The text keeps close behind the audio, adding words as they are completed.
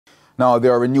Now,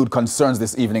 there are renewed concerns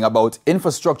this evening about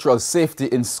infrastructural safety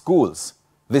in schools.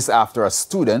 This after a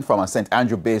student from a St.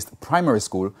 Andrew-based primary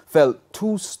school fell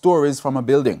 2 stories from a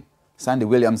building. Sandy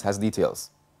Williams has details.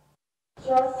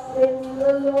 Trust in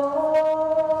the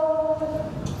Lord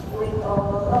with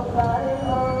all of thy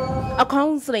heart. A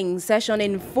counseling session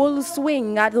in full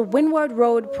swing at the Windward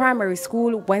Road Primary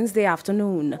School Wednesday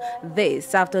afternoon.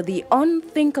 This after the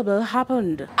unthinkable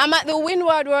happened. I'm at the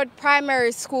Windward Road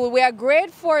Primary School where a grade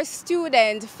 4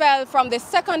 student fell from the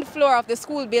 2nd floor of the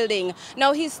school building.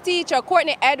 Now his teacher,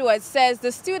 Courtney Edwards, says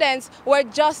the students were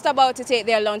just about to take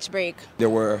their lunch break. They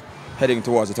were heading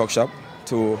towards the tuck shop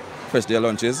to fetch their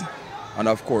lunches, and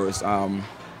of course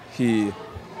he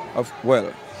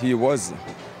was,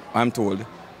 I'm told,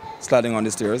 sliding on the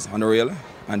stairs on the rail,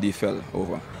 and he fell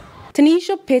over.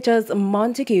 Tanisha Peters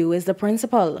Montague is the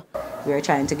principal. We were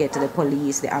trying to get to the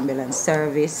police, the ambulance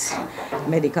service,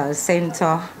 medical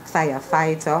center,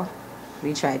 firefighter.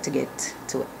 We tried to get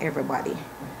to everybody.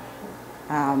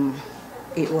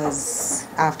 It was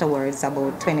afterwards,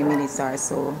 about 20 minutes or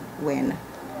so, when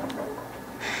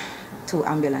 2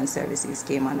 ambulance services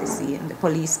came on the scene. The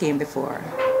police came before,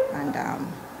 and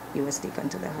he was taken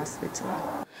to the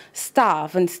hospital.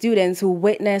 Staff and students who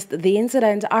witnessed the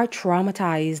incident are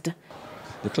traumatized.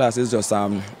 The class is just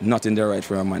not in their right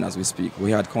frame of mind as we speak.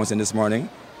 We had counseling this morning,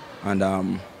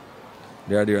 and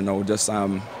they are there now, just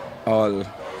all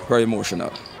very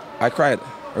emotional. I cried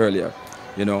earlier,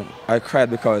 I cried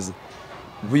because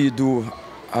we do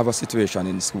have a situation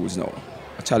in schools now,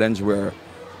 a challenge where,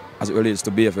 as it relates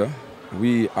to behavior,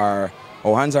 our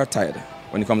hands are tied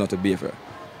when it comes down to behavior.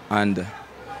 And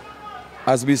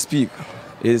as we speak,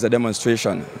 it is a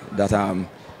demonstration that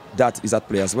that is at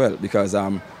play as well, because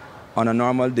on a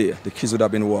normal day, the kids would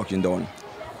have been walking down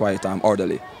quite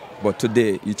orderly. But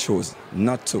today, he chose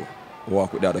not to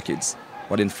walk with the other kids,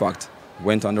 but in fact,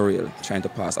 went on the rail trying to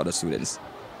pass other students.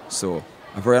 So,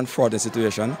 a very unfortunate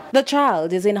situation. The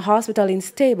child is in hospital in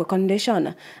stable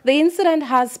condition. The incident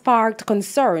has sparked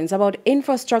concerns about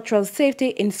infrastructural safety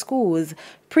in schools.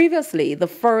 Previously, the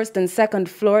 1st and 2nd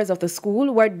floors of the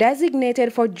school were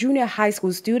designated for junior high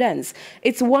school students.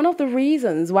 It's one of the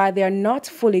reasons why they are not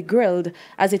fully grilled,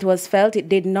 as it was felt it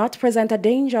did not present a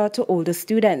danger to older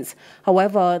students.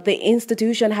 However, the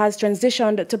institution has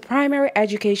transitioned to primary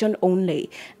education only.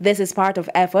 This is part of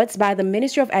efforts by the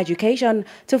Ministry of Education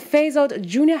to phase out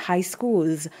junior high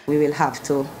schools. We will have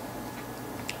to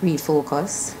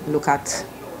refocus, look at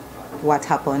what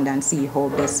happened and see how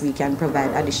best we can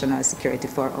provide additional security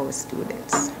for our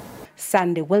students.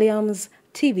 Sandy Williams,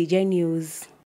 TVJ News.